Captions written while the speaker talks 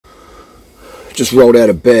just rolled out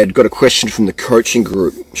of bed, got a question from the coaching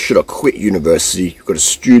group. Should I quit university? We've got a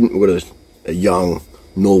student, we've got a young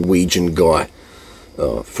Norwegian guy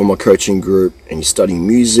from my coaching group, and he's studying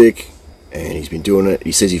music, and he's been doing it.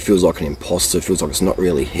 He says he feels like an imposter, feels like it's not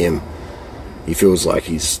really him. He feels like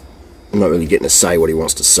he's not really getting to say what he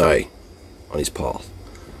wants to say on his path.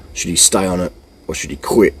 Should he stay on it, or should he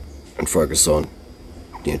quit and focus on,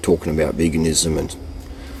 you know, talking about veganism and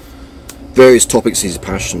various topics he's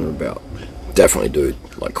passionate about? Definitely, dude,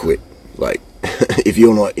 like, quit. Like, if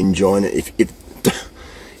you're not enjoying it, if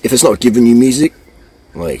it's not giving you music,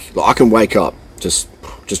 like I can wake up, just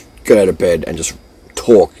get out of bed and just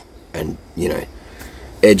talk and, you know,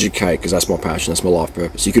 educate, because that's my passion, that's my life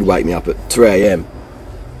purpose. You could wake me up at 3 AM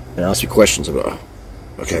and ask me questions about,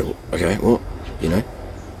 okay, well, you know,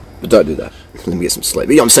 but don't do that. Let me get some sleep.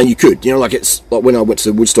 But yeah, I'm saying you could, you know, like, it's like when I went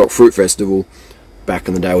to the Woodstock Fruit Festival back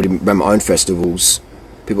in the day, I ran my own festivals.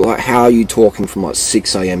 People are like, how are you talking from like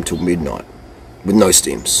 6 AM till midnight with no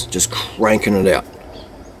stems, just cranking it out,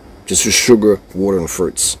 just for sugar, water and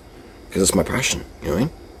fruits? Because that's my passion, you know what I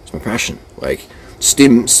mean? It's my passion. Like,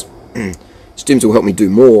 stems will help me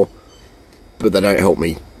do more, but they don't help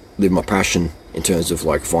me live my passion in terms of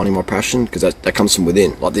like finding my passion, because that comes from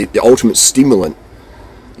within. Like the ultimate stimulant,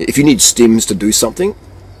 if you need stems to do something,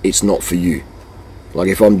 it's not for you. Like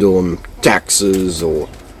if I'm doing taxes or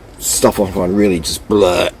stuff I find really just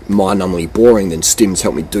mind-numbingly boring, then stems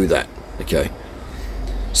help me do that, okay?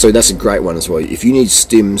 So that's a great one as well. If you need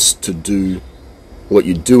stems to do what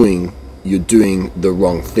you're doing the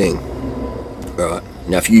wrong thing, right?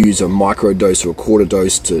 Now if you use a micro dose or a quarter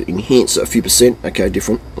dose to enhance it a few percent, okay,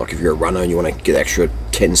 different. Like if you're a runner and you want to get extra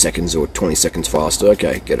 10 seconds or 20 seconds faster,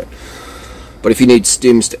 okay, get it. But if you need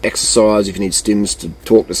stims to exercise, if you need stims to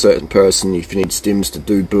talk to a certain person, if you need stims to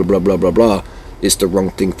do blah blah blah blah blah, it's the wrong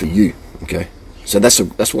thing for you, okay? So that's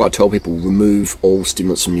why I tell people, remove all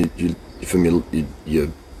stimulants from your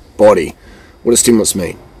body. What does stimulants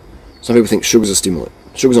mean? Some people think sugar's a stimulant.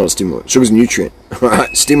 Sugar's not a stimulant. Sugar's a nutrient. Right?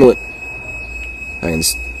 Stimulant. Hang on,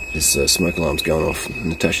 this smoke alarm's going off.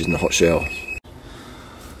 Natasha's in the hot shower.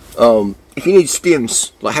 If you need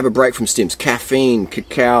stims, like have a break from stims. Caffeine,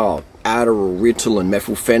 cacao, Adderall, Ritalin,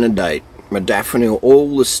 methylphenidate, modafinil,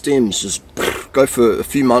 all the stims, just go for a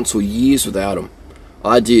few months or years without them.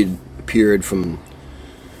 I did a period from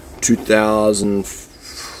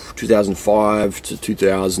 2005 to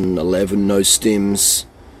 2011, no stims.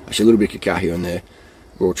 Actually, a little bit of cacao here and there.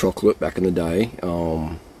 Raw chocolate back in the day.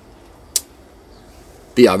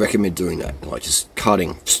 But yeah, I recommend doing that, like just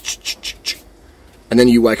cutting. And then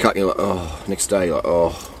you wake up and you're like, oh, next day you're like,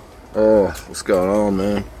 oh, what's going on,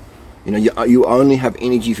 man? You know, you only have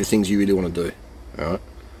energy for things you really want to do, alright?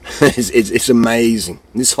 it's amazing.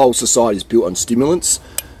 This whole society is built on stimulants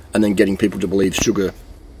and then getting people to believe sugar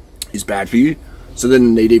is bad for you. So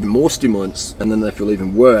then they need even more stimulants, and then they feel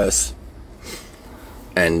even worse.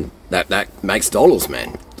 And that makes dollars,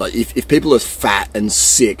 man. Like, if people are fat and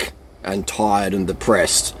sick and tired and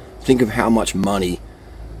depressed, think of how much money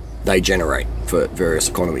they generate for various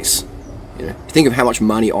economies. You know, think of how much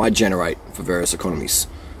money I generate for various economies.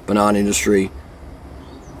 Banana industry,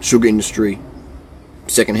 sugar industry,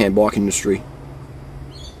 second-hand bike industry.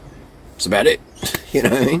 That's about it. You know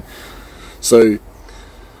what I mean? So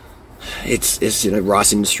it's you know,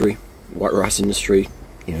 rice industry, white rice industry,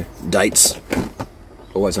 you know, dates.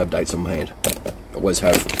 Always have dates on my hand. Always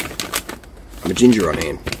have my ginger on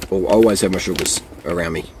hand. Or always have my sugars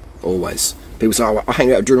around me. Always. People say, oh, I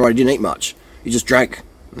hang out with Durianrider, I didn't eat much. You just drank.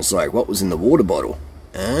 And it's like, what was in the water bottle?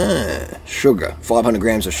 Sugar. 500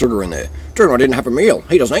 grams of sugar in there. Durianrider didn't have a meal.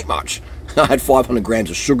 He doesn't eat much. I had 500 grams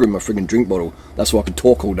of sugar in my friggin' drink bottle. That's why I could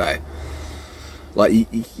talk all day. Like,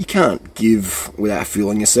 you can't give without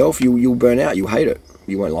fueling yourself. You'll burn out. You'll hate it.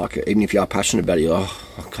 You won't like it. Even if you are passionate about it, you're like,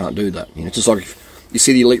 oh, I can't do that. You know, it's just like if you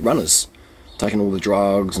see the elite runners taking all the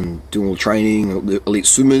drugs and doing all the training, the elite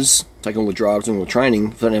swimmers taking all the drugs, doing all the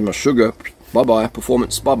training. If they don't have enough sugar, bye-bye.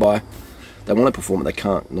 Performance, bye-bye. They want to perform, but they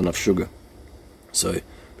can't. Not enough sugar. So,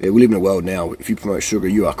 yeah, we live in a world now, if you promote sugar,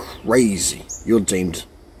 you are crazy. You're deemed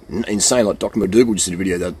insane. Like Dr. McDougall just did a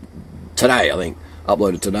video that today, I think,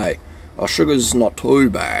 uploaded today. Oh, sugar's not too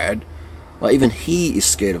bad. Like, even he is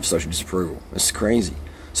scared of social disapproval. That's crazy.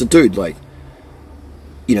 So, dude, like,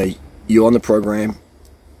 you know, you're on the program,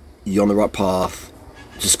 you're on the right path,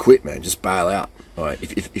 just quit, man. Just bail out. Like,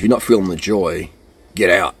 if you're not feeling the joy, get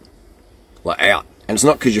out. Like, out. And it's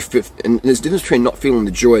not because you're and there's a difference between not feeling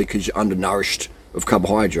the joy because you're undernourished of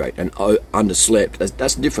carbohydrate and underslept.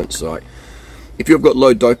 That's the difference. Like, if you've got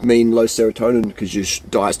low dopamine, low serotonin because your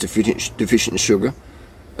diet's deficient in sugar,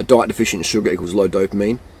 a diet deficient in sugar equals low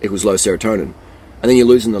dopamine equals low serotonin. and then you're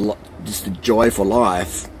losing just the joy for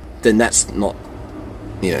life, then that's not,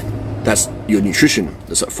 you know, that's your nutrition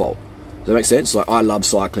that's at fault. Does that make sense? Like, I love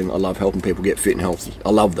cycling, I love helping people get fit and healthy, I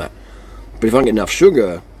love that. But if I don't get enough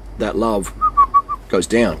sugar, that love goes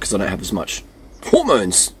down because I don't have as much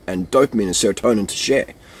hormones and dopamine and serotonin to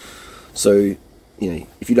share. So, you know,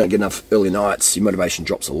 if you don't get enough early nights, your motivation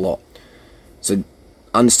drops a lot. So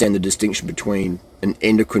understand the distinction between an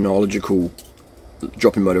endocrinological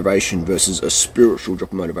drop in motivation versus a spiritual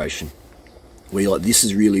drop in motivation, where you're like,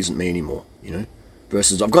 this really isn't me anymore, you know,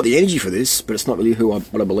 versus I've got the energy for this, but it's not really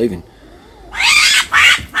what I believe in.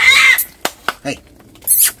 Hey,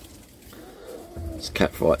 it's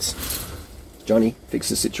cat fights. Johnny, fix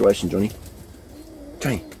the situation, Johnny.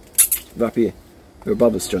 Johnny, get up here. You're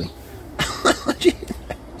above us, Johnny.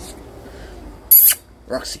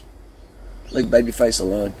 Roxy, leave baby face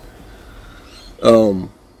alone.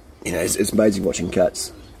 You know, it's amazing watching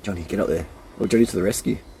cats. Johnny, get up there. Or Johnny to the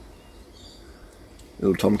rescue.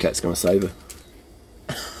 Little tomcat's gonna save her.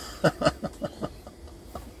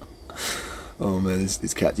 Oh man,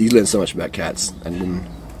 this cat. You learn so much about cats and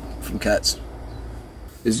from cats.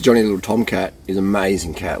 This is Johnny, the little tomcat. He's an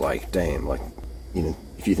amazing cat. Like, damn, like, you know,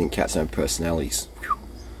 if you think cats don't have personalities, whew,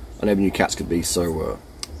 I never knew cats could be so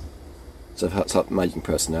amazing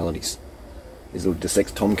personalities. His little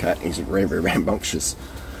dyslexic tomcat, he's very, very rambunctious.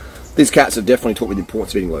 These cats have definitely taught me the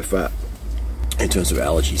importance of eating low fat in terms of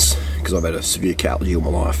allergies, because I've had a severe cat allergy all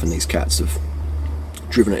my life, and these cats have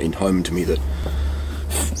driven it in home to me that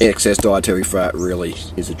excess dietary fat really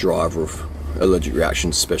is a driver of allergic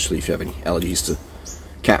reactions, especially if you have any allergies to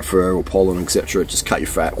cat fur or pollen, etc. Just cut your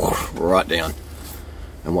fat right down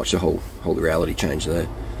and watch the whole reality change there.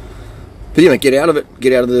 But anyway, get out of it.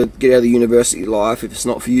 Get out of the university life. If it's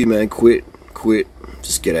not for you, man, quit.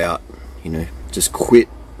 Just get out. You know, just quit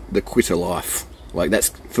the quitter life. Like, that's,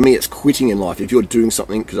 for me, it's quitting in life. If you're doing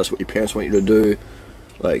something because that's what your parents want you to do,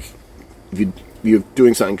 like, if you're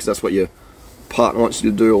doing something because that's what your partner wants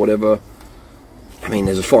you to do or whatever, I mean,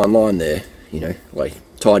 there's a fine line there. You know, like,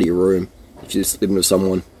 tidy your room. If you're just living with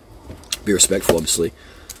someone, be respectful, obviously.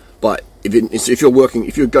 But if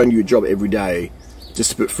you're going to your job every day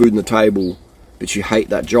just to put food on the table, but you hate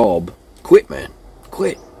that job, quit, man.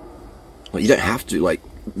 Quit. Like, you don't have to. Like,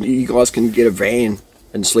 you guys can get a van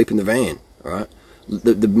and sleep in the van, alright?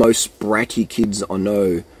 The most bratty kids I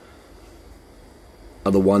know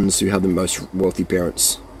are the ones who have the most wealthy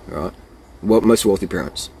parents, alright? Well, most wealthy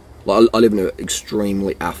parents. Like, I live in an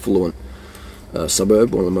extremely affluent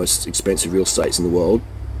suburb, one of the most expensive real estates in the world.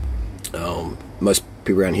 Most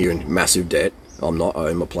people around here in massive debt. I'm not. I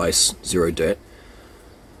own my place, zero debt.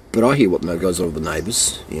 But I hear what goes on with the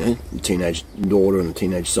neighbours, you know, the teenage daughter and the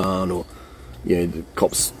teenage son, or, you know, the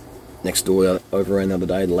cops next door overran the other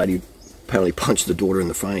day, the lady apparently punched the daughter in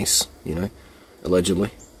the face, you know, allegedly,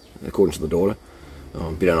 according to the daughter.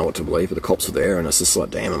 We don't know what to believe, but the cops are there, and it's just like,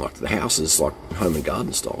 damn, and like, the house is like home and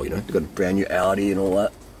garden style, you know, they've got a brand new Audi and all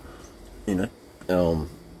that, you know.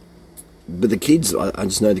 But the kids, I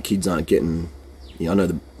just know the kids aren't getting, you know, I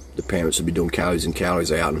know the parents would be doing calories in,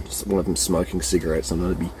 calories out, and one of them smoking cigarettes, and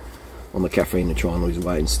they'd be on the caffeine to try and lose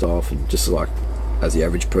weight and stuff, and just like as the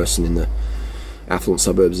average person in the affluent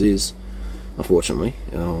suburbs is, unfortunately.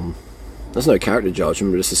 There's no character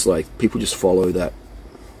judgment, but it's just like, people just follow that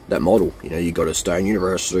model. You know, you got to stay in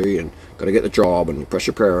university and got to get the job and impress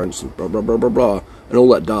your parents and blah blah blah blah blah, and all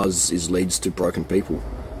that does is leads to broken people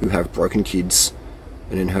who have broken kids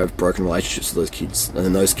and then have broken relationships with those kids, and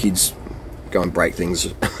then those kids go and break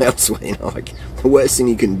things elsewhere. You know, like, the worst thing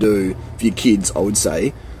you can do for your kids, I would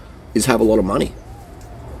say, is have a lot of money,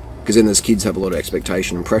 because then those kids have a lot of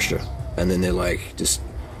expectation and pressure, and then they're like,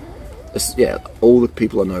 yeah, all the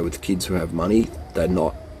people I know with kids who have money,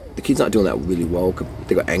 the kids aren't doing that really well.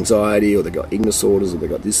 They've got anxiety, or they've got eating disorders, or they've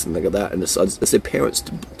got this and they've got that, and it's their parents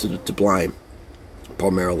to blame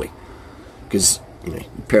primarily, because, you know,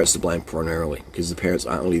 parents to blame primarily, because the parents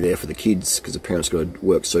aren't really there for the kids, because the parents got to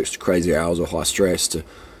work such crazy hours or high stress to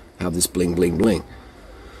have this bling bling bling.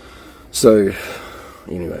 So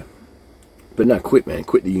anyway, but no, quit, man,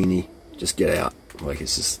 quit the uni, just get out. Like,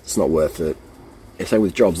 it's not worth it. And same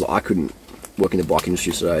with jobs. Like, I couldn't work in the bike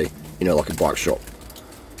industry today, you know, like a bike shop,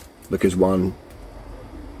 because one,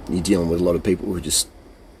 you're dealing with a lot of people who are just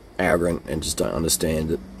arrogant and just don't understand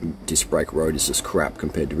that disc brake road is just crap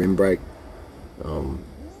compared to rim brake.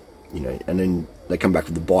 You know, and then they come back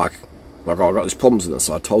with the bike like, oh, I got these problems with this.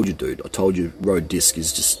 So I told you, dude, I told you road disc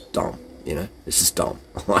is just dumb, you know, it's just dumb.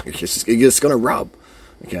 Like, it's gonna rub,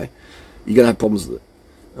 okay, you're gonna have problems with it.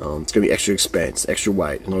 It's gonna be extra expense, extra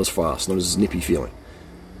weight, not as fast, not as nippy feeling.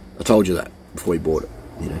 I told you that before you bought it,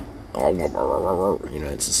 you know. You know,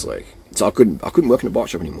 it's just like, So I couldn't work in a bike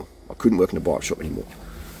shop anymore. I couldn't work in a bike shop anymore.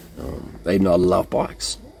 Even though I love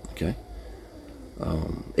bikes, okay.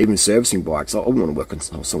 Even servicing bikes, I wouldn't want to work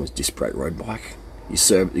on someone's disc brake road bike. You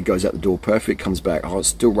serve, it goes out the door perfect, comes back, oh, it's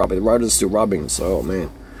still rubbing, the rotor's still rubbing. So, oh man,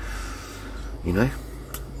 you know,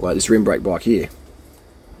 like this rim brake bike here,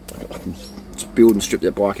 I can build and strip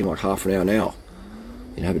that bike in like half an hour now,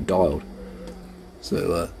 and have it dialed.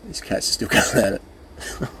 So these cats are still going at it.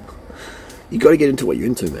 You got to get into what you're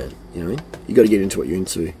into, man. You know what I mean? You got to get into what you're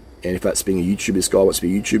into, and if that's being a YouTuber, this guy wants to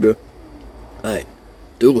be a YouTuber, hey,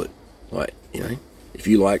 do it. Like, you know, if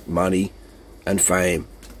you like money and fame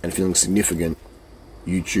and feeling significant,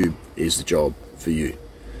 YouTube is the job for you.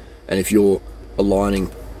 And if you're aligning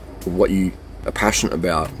with what you are passionate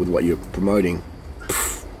about with what you're promoting,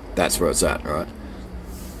 that's where it's at, right?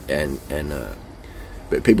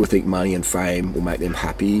 But people think money and fame will make them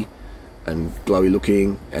happy and glowy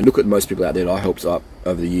looking. And look at most people out there that I helped up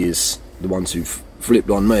over the years, the ones who've flipped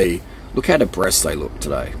on me. Look how depressed they look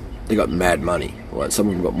today. They got mad money. Like, some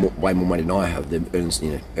of them got way more money than I have. They're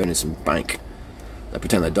earning some bank. They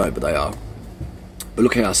pretend they don't, but they are. But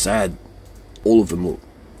look how sad all of them look,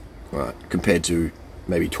 right? Compared to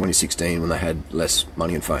maybe 2016 when they had less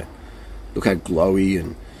money and fame. Look how glowy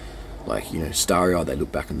and, like, you know, starry-eyed they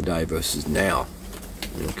look back in the day versus now.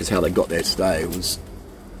 You know, because how they got there today was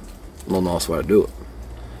not a nice way to do it.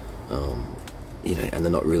 You know, and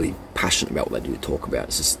they're not really passionate about what they do talk about.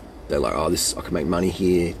 It's just, they're like, oh, this, I can make money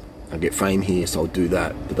here, I get fame here, so I'll do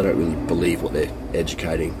that. But they don't really believe what they're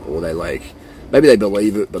educating, or they like, maybe they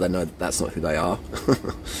believe it, but they know that's not who they are.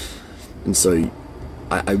 And so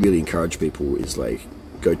I really encourage people is like,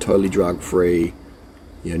 go totally drug free,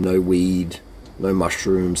 you know, no weed, no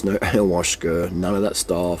mushrooms, no ayahuasca, none of that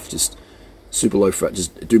stuff, just super low fat,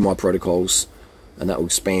 just do my protocols, and that will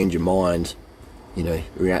expand your mind. You know,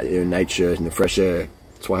 you're out there in nature, in the fresh air.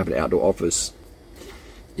 That's why I have an outdoor office.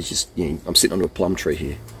 It's just, you know, I'm sitting under a plum tree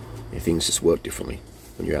here, and things just work differently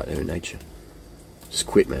when you're out there in nature. Just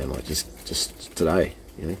quit, man. Like, just today,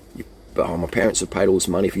 you know. But my parents have paid all this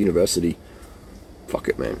money for university. Fuck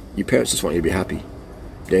it, man. Your parents just want you to be happy.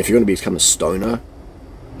 Then if you're going to become a stoner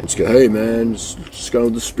and just go, hey, man, just go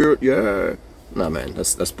with the spirit, yeah. No, man,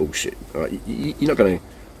 that's bullshit. All right? You're not going to,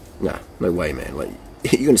 nah, no way, man. Like,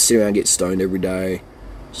 you're going to sit around and get stoned every day,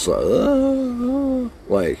 just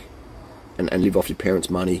like, and live off your parents'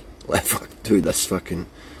 money. Like, fuck, dude, that's fucking,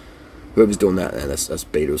 whoever's doing that, man, that's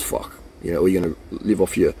beta as fuck. You know, or you're going to live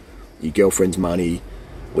off your girlfriend's money,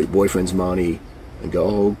 or your boyfriend's money, and go,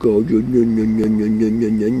 oh god,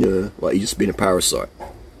 like, you're just being a parasite.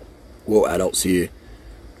 We're all adults here.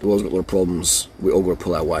 The world's got a lot of problems. We all got to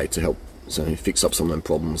pull our weight to help, so fix up some of them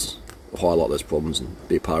problems, highlight those problems, and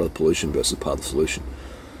be a part of the pollution versus part of the solution.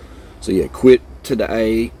 So yeah, quit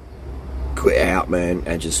today, quit out, man,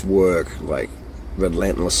 and just work like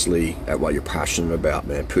relentlessly at what you're passionate about,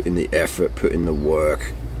 man. Put in the effort, put in the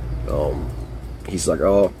work. He's like,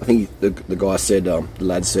 oh, I think the guy said, the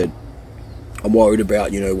lad said, I'm worried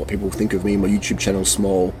about, you know, what people think of me. My YouTube channel's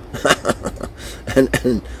small.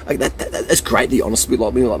 and like that's great that you're honest with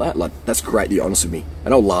me like that. Like, that's great that you're honest with me,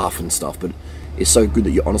 and I'll laugh and stuff. But it's so good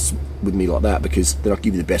that you're honest with me like that, because then I'll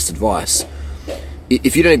give you the best advice.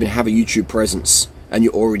 If you don't even have a YouTube presence and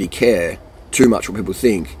you already care too much what people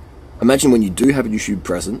think, imagine when you do have a YouTube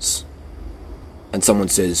presence and someone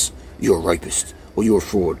says you're a rapist, or you're a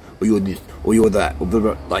fraud, or you're this, or you're that, or blah,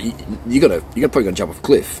 blah, blah. Like, you're probably gonna jump off a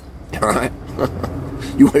cliff. All right,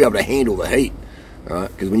 you won't be able to handle the heat. All right,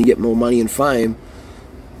 because when you get more money and fame,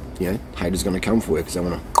 you know, haters gonna come for you because they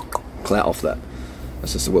want to clout off that.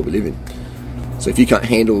 That's just the world we live in. So if you can't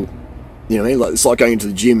handle, you know, like, it's like going into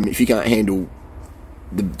the gym. If you can't handle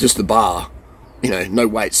just the bar, you know, no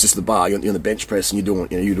weights, just the bar. You're on the bench press and you're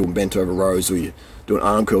doing bent over rows, or you're doing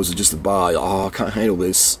arm curls with just the bar. Oh, I can't handle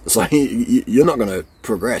this. It's like you're not going to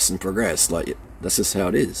progress. Like, that's just how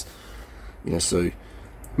it is. You know, so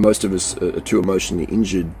most of us are too emotionally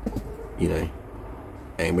injured, you know,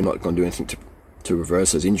 and we're not going to do anything to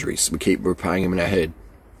reverse those injuries. We keep repaying them in our head.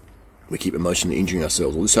 We keep emotionally injuring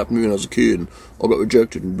ourselves. Well, this happened to me when I was a kid, and I got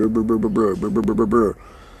rejected, and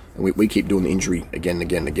and we keep doing the injury again and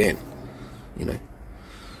again and again. You know,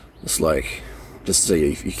 it's like, just say,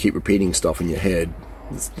 if you keep repeating stuff in your head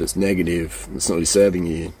that's negative, that's not really serving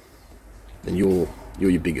you, then you're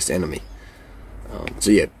your biggest enemy.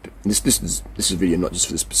 So yeah, this is a video not just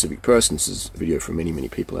for this specific person. This is a video for many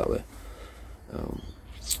people out there.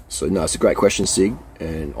 So no, it's a great question, Sig,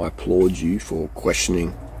 and I applaud you for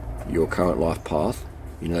questioning your current life path.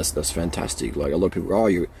 You know, that's fantastic. Like, a lot of people go, oh,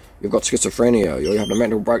 you've got schizophrenia, you're having a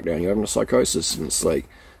mental breakdown, you're having a psychosis, and it's like,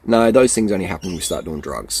 no, those things only happen when we start doing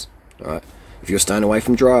drugs. All right, If you're staying away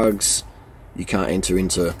from drugs, you can't enter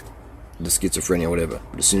into the schizophrenia or whatever.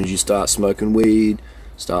 But as soon as you start smoking weed,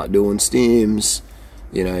 start doing stims,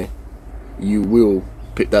 you know, you will.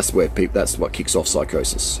 That's what kicks off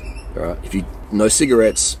psychosis. All right. If you no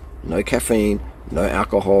cigarettes, no caffeine, no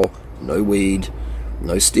alcohol, no weed,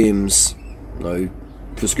 no stims, no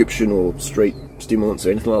prescription or street stimulants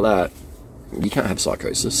or anything like that, you can't have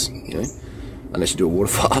psychosis. You know, unless you do a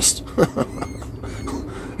water fast.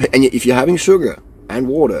 And if you're having sugar and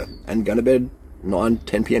water and going to bed 9,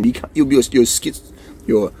 10 p.m.,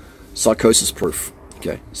 you're psychosis proof.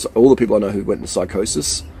 Okay, so all the people I know who went into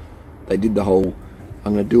psychosis, they did the whole,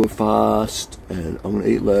 I'm going to do a fast and I'm going to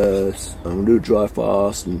eat less, I'm going to do a dry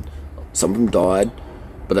fast, and some of them died,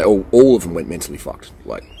 but they all of them went mentally fucked,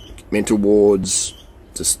 like mental wards,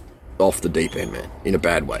 just off the deep end, man, in a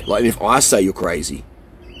bad way. Like, if I say you're crazy,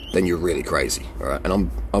 then you're really crazy, all right?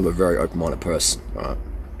 And I'm a very open-minded person, all right?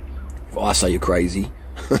 If I say you're crazy,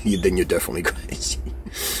 then you're definitely crazy.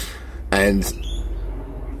 And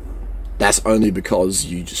that's only because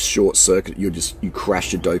you just short circuit, you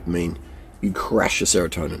crash your dopamine, you crash your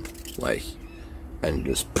serotonin, like, and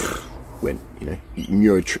just went, you know,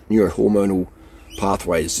 neurohormonal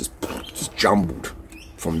pathways just jumbled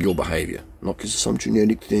from your behavior, not because of some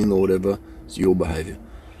genetic thing or whatever. It's your behavior.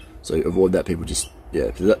 So avoid that. People just,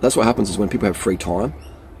 yeah, that's what happens is when people have free time,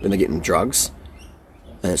 then they get into drugs,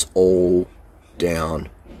 and it's all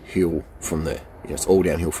downhill from there. You know, it's all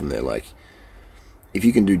downhill from there. Like, if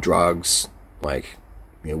you can do drugs, like,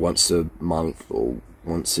 you know, once a month or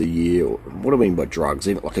once a year, or what do I mean by drugs?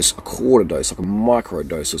 Even like a quarter dose, like a micro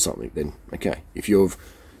dose or something. Then okay. If you've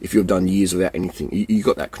done years without anything, you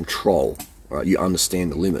got that control, right? You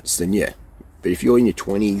understand the limits. Then yeah. But if you're in your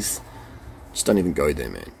 20s, just don't even go there,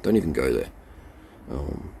 man. Don't even go there.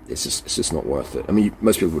 It's just not worth it. I mean,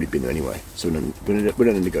 most people would have been there anyway, so we don't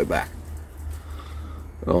need to go back.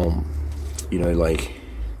 You know, like,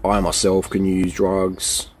 I myself can use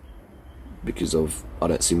drugs because I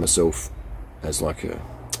don't see myself as like a,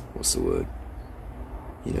 what's the word?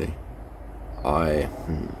 You know,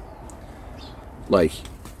 like,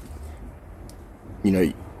 you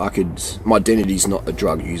know, my identity's not a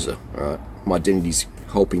drug user, alright? My identity's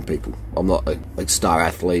helping people. I'm not a star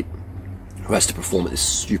athlete who has to perform at this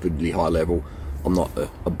stupidly high level. I'm not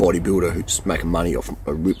a bodybuilder who's making money off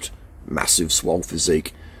a ripped, massive, swole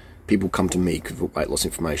physique. People come to me because of weight loss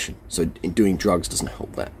information. So doing drugs doesn't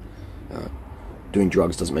help that. Doing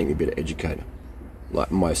drugs doesn't make me a better educator.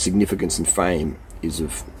 Like, my significance and fame is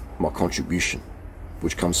of my contribution,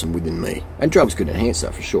 which comes from within me. And drugs could enhance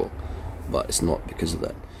that for sure, but it's not because of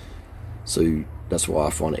that. So that's why I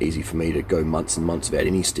find it easy for me to go months and months without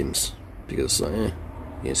any stims, because yeah,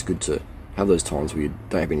 it's good to have those times where you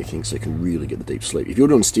don't have anything, so you can really get the deep sleep. If you're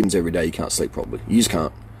doing stims every day, you can't sleep properly. You just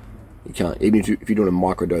can't. You can't. Even if you're doing a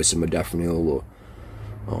microdose of modafinil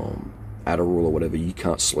or Adderall or whatever, you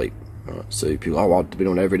can't sleep. Right? So people, oh, I've been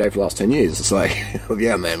on it every day for the last 10 years. It's like, well,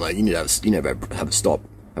 yeah, man, like, you need to have a stop,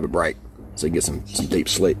 have a break, so you get some deep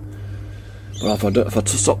sleep. But if I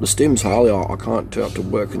stop the stims, Harley, I can't turn up to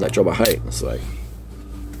work in that job I hate. It's like,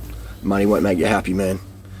 money won't make you happy, man.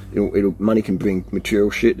 Money can bring material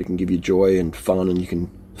shit. It can give you joy and fun, and you can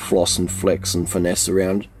floss and flex and finesse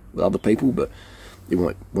around with other people, but it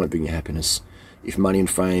won't bring you happiness. If money and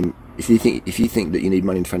fame, if you think that you need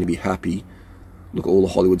money and fame to be happy, look at all the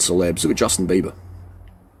Hollywood celebs. Look at Justin Bieber.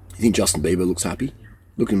 You think Justin Bieber looks happy?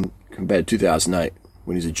 Looking compared to 2008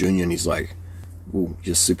 when he's a junior and he's like, ooh,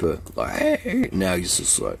 just super, like, hey. Now he's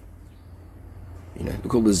just like, you know, look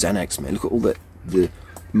at all the Xanax, man. Look at all the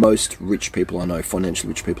most rich people I know, financially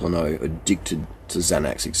rich people I know, addicted to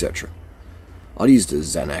Xanax, etc. I used a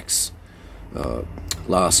Xanax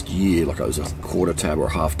last year, like it was a quarter tab or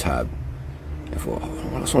a half tab. I thought,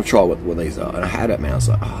 oh, I just want to try what these are. And I had it, man. I was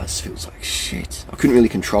like, oh, this feels like shit. I couldn't really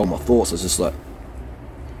control my thoughts. I was just like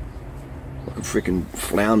a freaking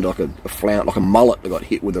flounder, like a mullet that got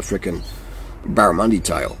hit with a freaking barramundi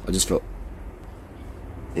tail. I just felt,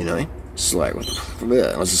 you know, just like, what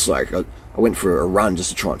the, I was just like, I went for a run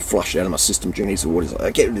just to try and flush it out of my system, drinking these waters. Like,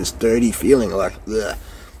 I get this dirty feeling, like, ugh.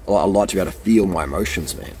 I like to be able to feel my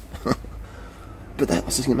emotions, man. But I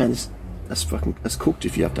was thinking, man, that's cooked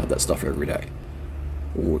if you have to have that stuff every day,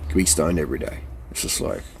 or be stoned every day. It's just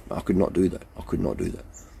like, I could not do that. I could not do that.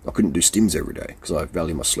 I couldn't do stims every day because I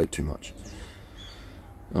value my sleep too much.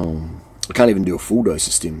 I can't even do a full dose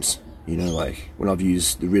of stims. You know, like when I've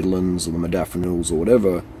used the Ritalins or the modafinils or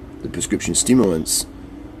whatever, the prescription stimulants,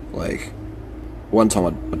 like one time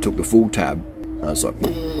I took the full tab and I was like,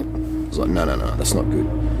 no, that's not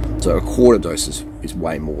good. So a quarter dose is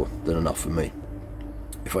way more than enough for me,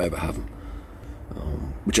 if I ever have them.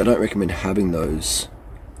 which I don't recommend having those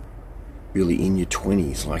really in your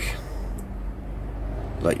 20s, like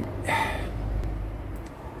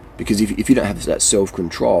because if you don't have that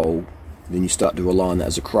self-control, then you start to rely on that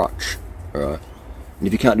as a crutch, alright? And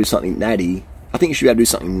if you can't do something natty, I think you should be able to do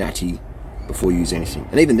something natty before you use anything.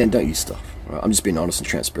 And even then, don't use stuff, right? I'm just being honest and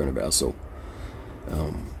transparent about it all.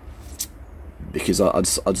 Because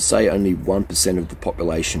I'd say only 1% of the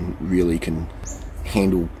population really can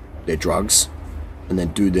handle their drugs and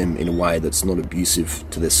then do them in a way that's not abusive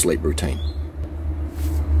to their sleep routine.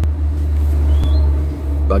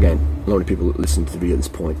 But again, not many people listen to the video at this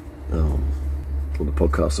point, or the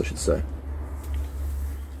podcast I should say.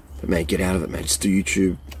 But man, get out of it, man. Just do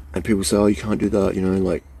YouTube. And people say, oh, you can't do that, you know,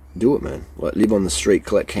 like, do it, man. Like, live on the street,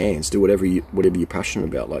 collect cans, do whatever you're passionate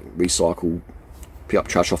about, like recycle, pick up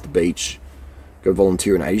trash off the beach, go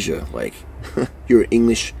volunteer in Asia. Like, you're an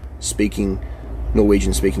English speaking,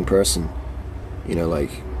 Norwegian speaking person, you know,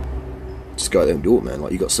 like, just go out there and do it, man.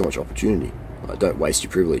 Like, you got so much opportunity. Like, don't waste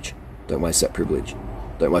your privilege. Don't waste that privilege.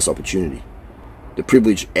 Don't waste opportunity. The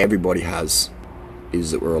privilege everybody has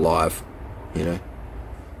is that we're alive, you know,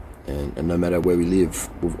 and no matter where we live,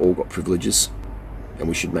 we've all got privileges, and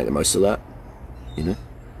we should make the most of that, you know,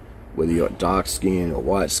 whether you're dark skin or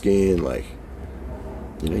white skin, like,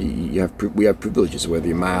 you know, we have privileges, whether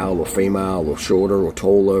you're male or female or shorter or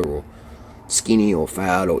taller or skinny or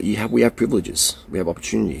fat, or we have privileges, we have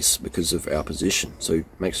opportunities because of our position. So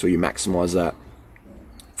make sure you maximize that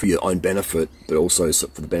for your own benefit, but also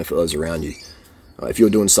for the benefit of those around you. If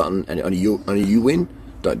you're doing something and only you win,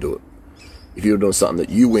 don't do it. If you're doing something that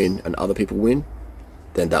you win and other people win,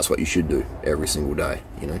 then that's what you should do every single day,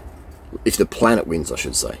 you know. If the planet wins, I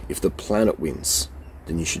should say. If the planet wins,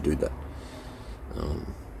 then you should do that.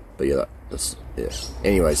 But yeah, yeah.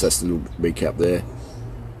 Anyways, that's a little recap there.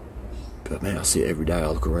 But man, I see it every day. I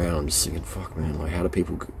look around, I'm just thinking, fuck, man, like, how do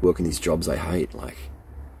people work in these jobs they hate? Like,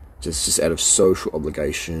 just out of social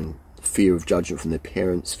obligation, fear of judgment from their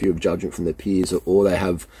parents, fear of judgment from their peers, or they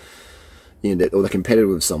have, you know, or they're competitive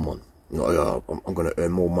with someone. You know, like, oh, I'm going to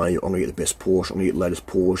earn more money, I'm going to get the best Porsche, I'm going to get the latest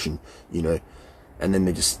Porsche, and, you know, and then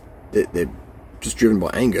they're just driven by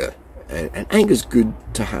anger. And anger's good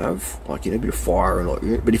to have, like, you know, a bit of fire and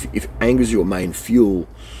like, but if anger's your main fuel,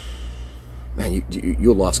 man,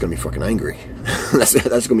 your life's gonna be fucking angry. that's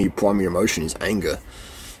gonna be your primary emotion, is anger,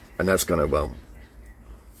 and that's gonna, well,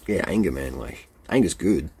 yeah, anger, man. Like, anger's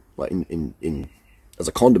good, like in as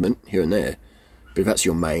a condiment here and there, but if that's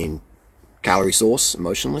your main calorie source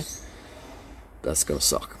emotionally, that's gonna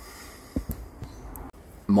suck.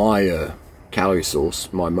 My calorie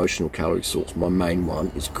source, my emotional calorie source, my main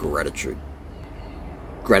one is gratitude.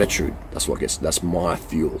 Gratitude, that's my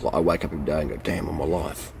fuel. Like, I wake up every day and go, damn, I'm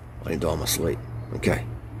alive. I didn't die in my sleep. Okay,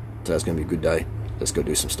 today's gonna be a good day. Let's go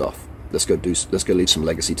do some stuff. Let's go leave some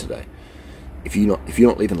legacy today. If you're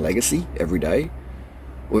not leaving legacy every day,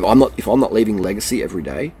 or if I'm not leaving legacy every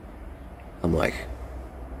day, I'm like,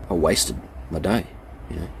 I wasted my day.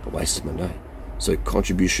 You know, I wasted my day. So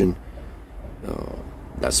contribution,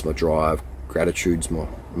 that's my drive. Gratitude's my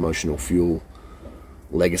emotional fuel.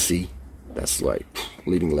 Legacy, that's like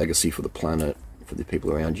leaving legacy for the planet, for the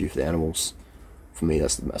people around you, for the animals. For me,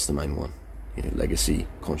 that's the main one. You know, legacy,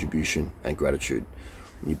 contribution, and gratitude.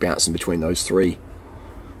 And you're bouncing between those three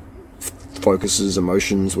focuses,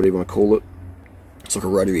 emotions, whatever you want to call it. It's like a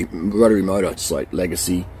rotary motor. It's like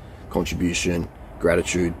legacy, contribution,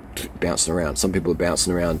 gratitude, bouncing around. Some people are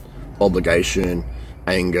bouncing around obligation,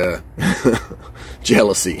 anger,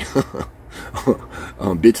 jealousy,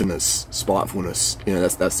 bitterness, spitefulness. You know,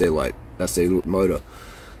 that's their little motor.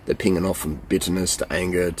 They're pinging off from bitterness to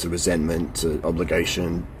anger to resentment to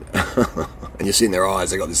obligation, and you see in their eyes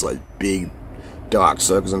they got this like big dark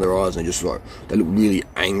circles in their eyes, and just like they look really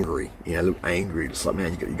angry. You know, look angry. It's like,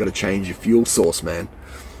 man, you got to change your fuel source, man.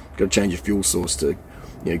 You got to change your fuel source to,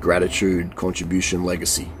 you know, gratitude, contribution,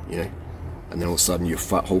 legacy. You know, and then all of a sudden your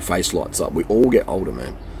whole face lights up. We all get older,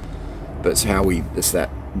 man, but it's how it's that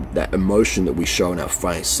emotion that we show in our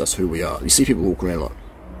face. That's who we are. You see people walk around like,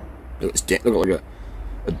 look like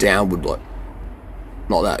a downward, like,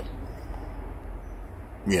 not that.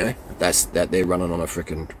 You know, that they're running on a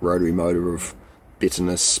freaking rotary motor of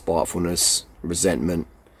bitterness, spitefulness, resentment,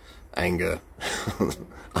 anger,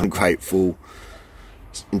 ungrateful,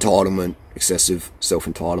 entitlement, excessive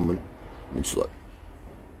self-entitlement. It's like,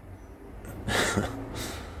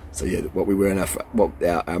 so yeah, what we wear in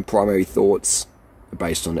our primary thoughts are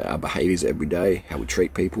based on our behaviours every day, how we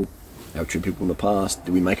treat people, how we treat people in the past.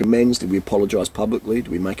 Did we make amends? Did we apologise publicly?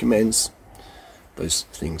 Did we make amends? Those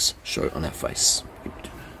things show on our face.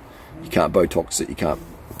 You can't Botox it, you can't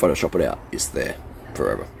Photoshop it out. It's there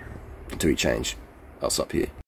forever until you change. us up here.